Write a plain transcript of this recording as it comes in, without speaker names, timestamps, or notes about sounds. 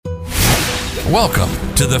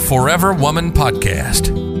Welcome to the Forever Woman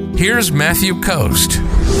Podcast. Here's Matthew Coast.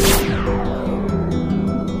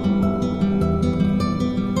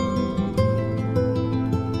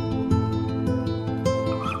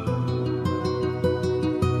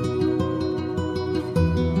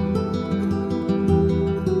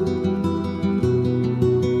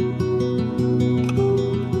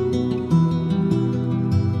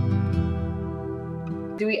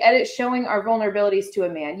 Do we edit showing our vulnerabilities to a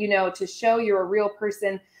man? You know, to show you're a real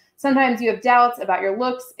person. Sometimes you have doubts about your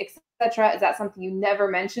looks, etc. Is that something you never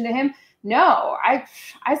mention to him? No, I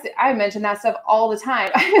mention that stuff all the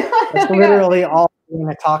time. That's literally all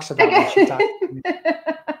Lena talks about when she talks to me.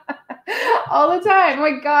 All the time. Oh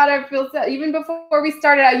my God, I feel so. Even before we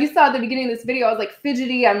started out, you saw at the beginning of this video, I was like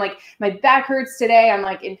fidgety. I'm like, my back hurts today. I'm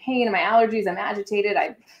like in pain and my allergies. I'm agitated.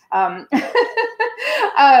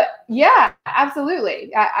 Yeah,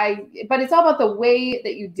 absolutely. But it's all about the way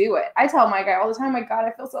that you do it. I tell my guy all the time, my God,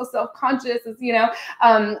 I feel so self-conscious. It's, you know,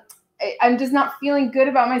 I'm just not feeling good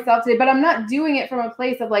about myself today, but I'm not doing it from a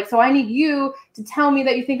place of like, so I need you to tell me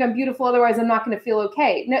that you think I'm beautiful. Otherwise I'm not going to feel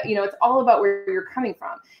okay. No, you know, it's all about where you're coming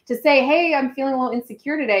from. To say, hey, I'm feeling a little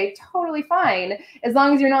insecure today. Totally fine. As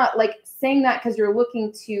long as you're not like saying that because you're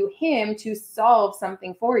looking to him to solve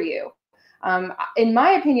something for you. In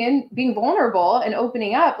my opinion, being vulnerable and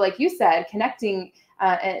opening up, like you said, connecting,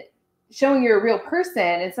 and showing you're a real person,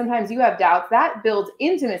 and sometimes you have doubts, that builds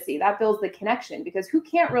intimacy, that builds the connection, because who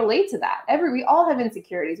can't relate to that? We all have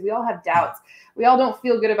insecurities. We all have doubts. We all don't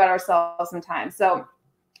feel good about ourselves sometimes. So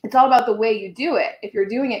it's all about the way you do it. If you're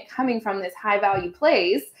doing it coming from this high value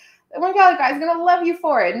place, oh my God, the guy's going to love you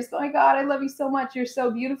for it. And just, oh my God, I love you so much. You're so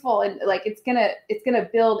beautiful. And like, it's going to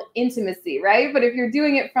build intimacy, right? But if you're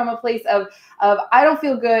doing it from a place of I don't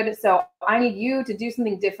feel good, so I need you to do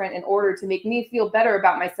something different in order to make me feel better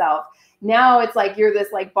about myself. Now it's like, you're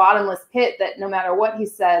this like bottomless pit that no matter what he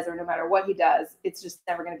says or no matter what he does, it's just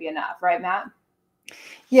never going to be enough. Right, Matt?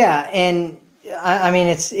 Yeah. And I mean,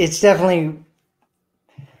 it's definitely,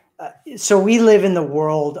 so we live in the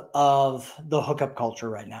world of the hookup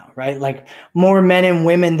culture right now, right? Like more men and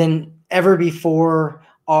women than ever before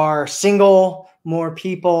are single. More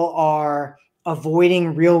people are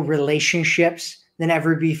avoiding real relationships than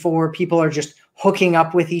ever before. People are just hooking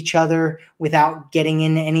up with each other without getting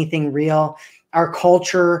into anything real. Our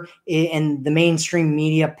culture and the mainstream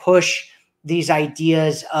media push these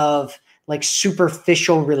ideas of like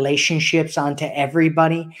superficial relationships onto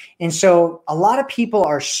everybody. And so a lot of people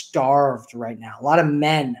are starved right now. A lot of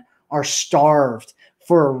men are starved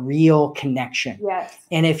for a real connection. Yes.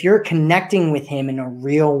 And if you're connecting with him in a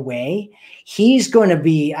real way, he's going to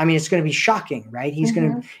be, I mean, it's going to be shocking, right? He's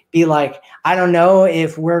going to be like, I don't know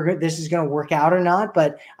if this is going to work out or not,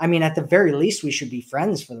 but I mean, at the very least, we should be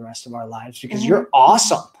friends for the rest of our lives because you're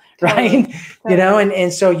awesome, right? Totally. You know,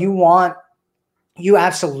 and so you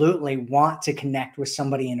absolutely want to connect with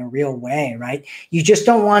somebody in a real way, right? You just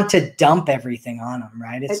don't want to dump everything on them,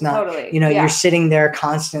 right? It's not, totally, you know, you're sitting there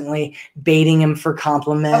constantly baiting him for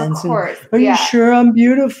compliments. Of course. And, Are you sure I'm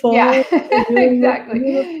beautiful? Yeah, exactly.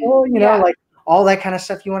 Beautiful? You know, like all that kind of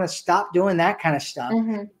stuff. You want to stop doing that kind of stuff,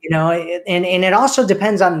 you know, and it also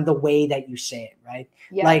depends on the way that you say it, right?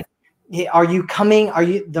 Yes. Like,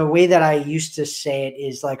 the way that I used to say it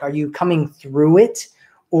is like, are you coming through it?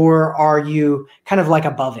 Or are you kind of like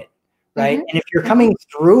above it, right? And if you're coming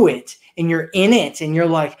through it and you're in it and you're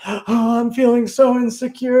like, oh, I'm feeling so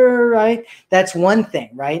insecure, right? That's one thing,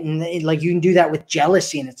 right? And like you can do that with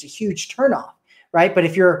jealousy and it's a huge turnoff, right? But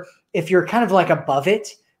if you're kind of like above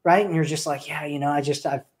it, right? And you're just like, yeah, you know,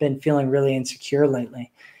 I've been feeling really insecure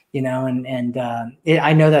lately, you know, and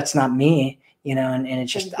I know that's not me. You know, and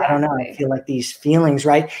it's just, I don't know, I feel like these feelings,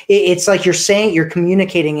 right? It's like you're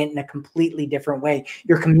communicating it in a completely different way.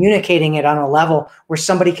 You're communicating it on a level where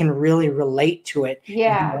somebody can really relate to it.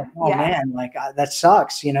 Yeah. Like, oh man, like that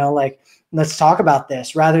sucks, you know, like let's talk about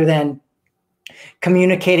this, rather than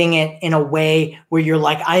communicating it in a way where you're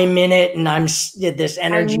like, I'm in it and I'm this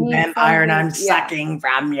energy vampire and I'm sucking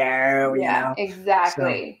from you. You know?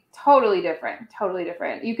 Exactly. So, totally different.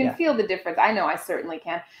 You can feel the difference. I know I certainly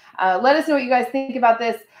can. Let us know what you guys think about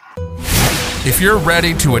this. If you're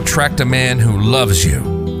ready to attract a man who loves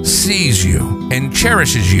you, sees you, and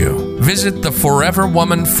cherishes you, visit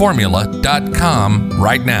theforeverwomanformula.com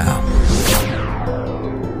right now.